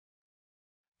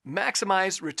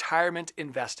Maximize retirement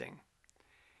investing.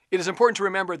 It is important to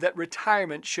remember that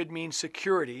retirement should mean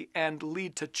security and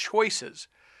lead to choices.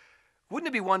 Wouldn't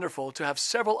it be wonderful to have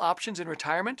several options in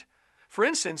retirement? For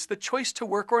instance, the choice to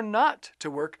work or not to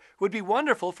work would be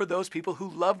wonderful for those people who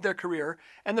love their career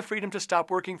and the freedom to stop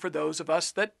working for those of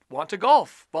us that want to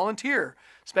golf, volunteer,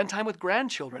 spend time with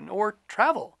grandchildren, or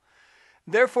travel.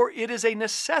 Therefore, it is a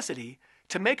necessity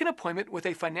to make an appointment with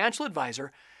a financial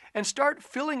advisor and start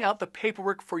filling out the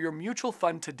paperwork for your mutual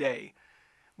fund today.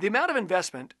 The amount of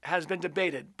investment has been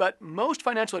debated, but most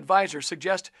financial advisors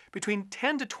suggest between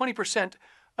 10 to 20%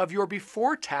 of your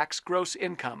before-tax gross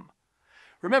income.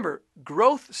 Remember,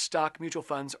 growth stock mutual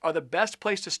funds are the best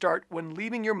place to start when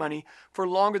leaving your money for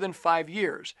longer than 5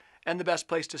 years, and the best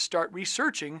place to start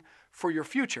researching for your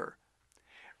future.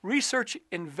 Research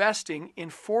investing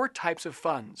in 4 types of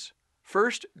funds.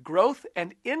 First, growth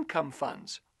and income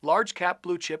funds, large cap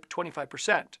blue chip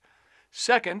 25%.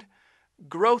 Second,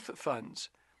 growth funds,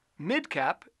 mid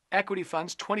cap equity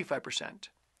funds 25%.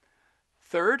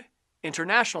 Third,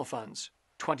 international funds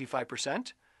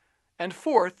 25%. And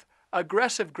fourth,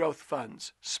 aggressive growth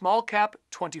funds, small cap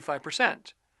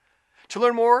 25%. To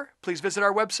learn more, please visit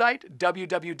our website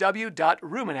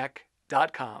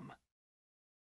www.rumanek.com.